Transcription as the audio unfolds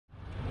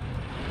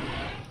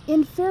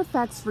In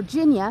Fairfax,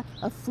 Virginia,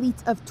 a fleet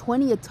of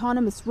 20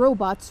 autonomous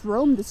robots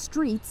roam the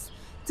streets,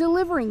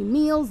 delivering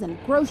meals and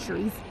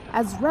groceries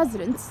as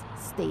residents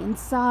stay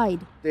inside.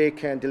 They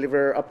can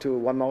deliver up to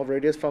 1 mile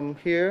radius from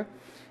here,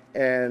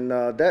 and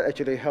that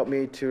actually helped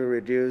me to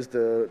reduce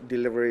the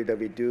delivery that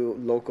we do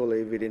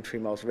locally within 3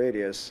 miles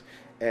radius,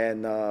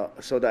 and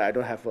so that I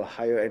don't have to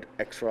hire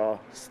extra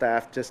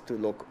staff just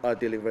to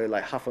deliver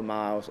like half a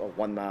mile or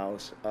 1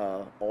 mile's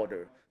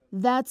order.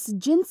 That's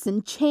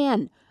Jin-Sun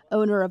Chan,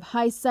 owner of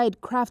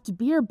Highside Craft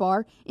Beer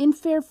Bar in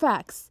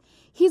Fairfax.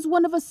 He's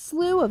one of a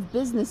slew of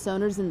business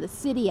owners in the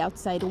city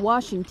outside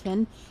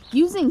Washington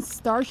using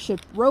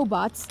Starship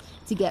robots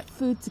to get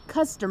food to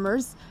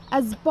customers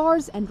as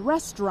bars and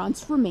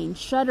restaurants remain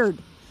shuttered.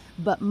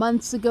 But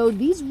months ago,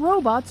 these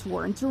robots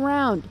weren't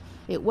around.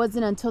 It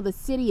wasn't until the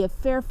city of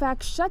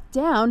Fairfax shut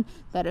down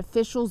that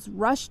officials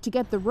rushed to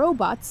get the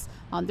robots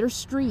on their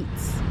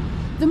streets.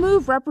 The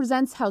move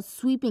represents how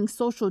sweeping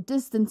social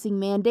distancing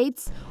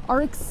mandates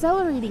are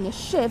accelerating a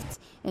shift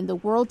in the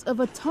world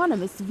of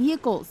autonomous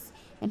vehicles,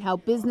 and how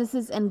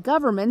businesses and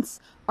governments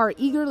are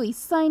eagerly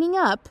signing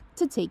up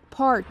to take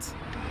part.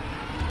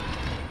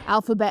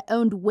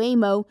 Alphabet-owned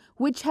Waymo,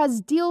 which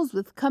has deals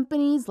with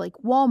companies like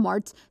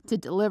Walmart to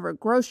deliver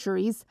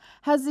groceries,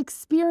 has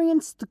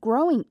experienced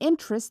growing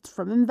interest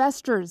from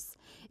investors.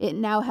 It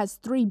now has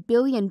 $3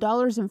 billion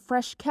in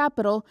fresh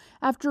capital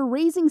after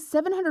raising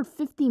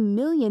 $750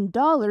 million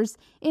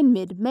in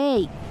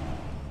mid-May.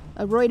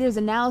 A Reuters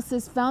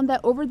analysis found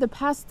that over the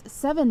past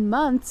 7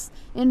 months,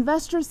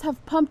 investors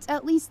have pumped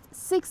at least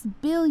 $6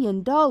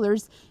 billion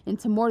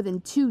into more than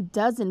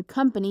 24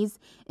 companies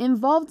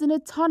involved in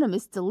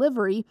autonomous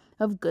delivery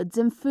of goods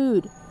and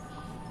food.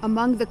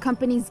 Among the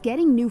companies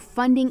getting new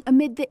funding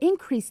amid the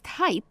increased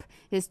hype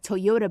is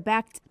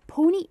Toyota-backed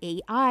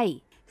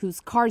Pony.ai, whose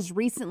cars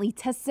recently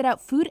tested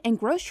out food and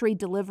grocery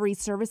delivery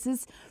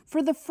services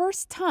for the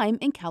first time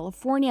in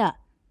California.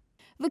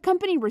 The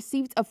company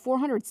received a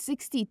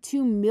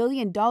 $462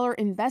 million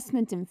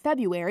investment in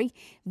February,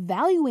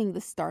 valuing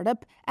the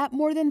startup at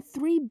more than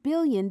 $3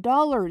 billion,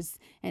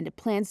 and it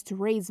plans to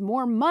raise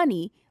more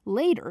money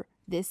later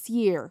this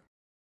year.